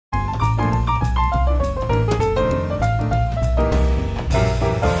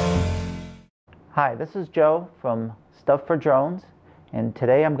Hi, this is Joe from Stuff for Drones, and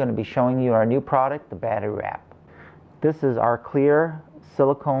today I'm going to be showing you our new product, the battery wrap. This is our clear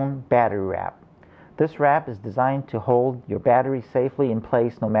silicone battery wrap. This wrap is designed to hold your battery safely in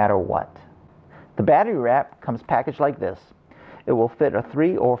place no matter what. The battery wrap comes packaged like this. It will fit a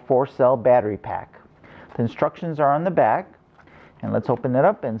 3 or 4 cell battery pack. The instructions are on the back, and let's open it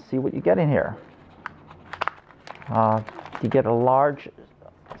up and see what you get in here. You get a large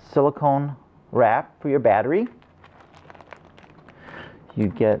silicone wrap for your battery. You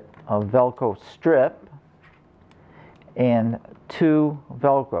get a Velcro strip and 2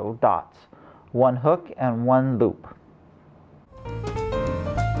 Velcro dots, 1 hook and 1 loop.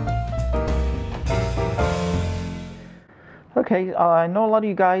 Okay, I know a lot of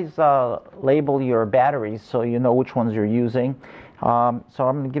you guys label your batteries so you know which ones you're using. So I'm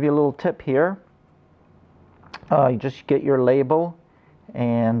going to give you a little tip here. You just get your label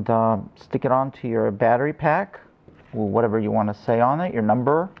and stick it onto your battery pack, whatever you want to say on it, your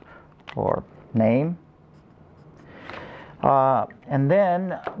number or name. And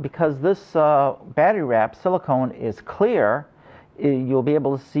then, because this battery wrap silicone is clear, you'll be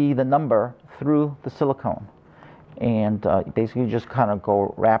able to see the number through the silicone. And basically you just kind of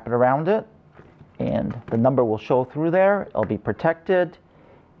go wrap it around it, and the number will show through there. It'll be protected,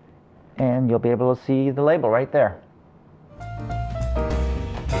 and you'll be able to see the label right there.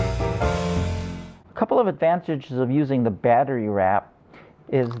 A couple of advantages of using the battery wrap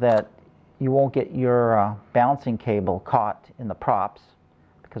is that you won't get your balancing cable caught in the props,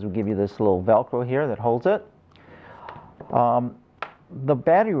 because we give you this little Velcro here that holds it. The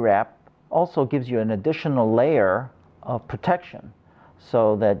battery wrap also gives you an additional layer of protection,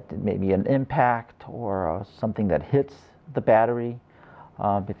 so that maybe an impact or something that hits the battery,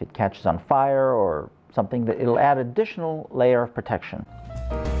 if it catches on fire or something, that it'll add additional layer of protection.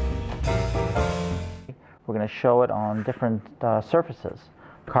 We're going to show it on different surfaces.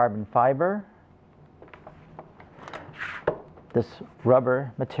 Carbon fiber, this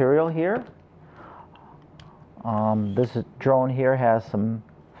rubber material here. This drone here has some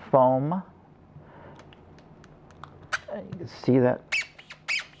foam. You can see that,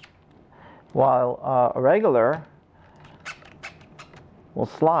 while a regular will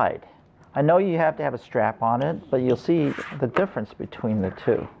slide. I know you have to have a strap on it, but you'll see the difference between the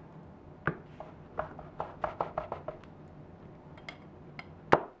two.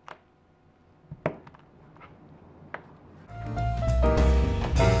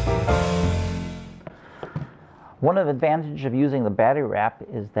 One of the advantages of using the battery wrap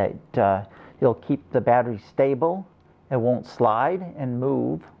is that it'll keep the battery stable. It won't slide and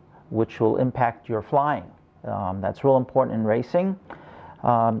move, which will impact your flying. That's real important in racing.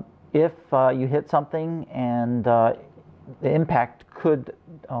 If you hit something and the impact could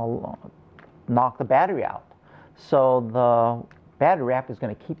knock the battery out. So the battery wrap is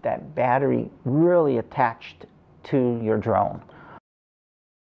going to keep that battery really attached to your drone.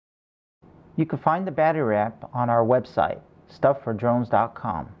 You can find the battery wrap on our website,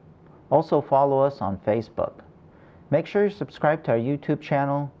 stufffordrones.com. Also follow us on Facebook. Make sure you subscribe to our YouTube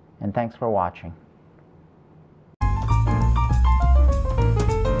channel, and thanks for watching.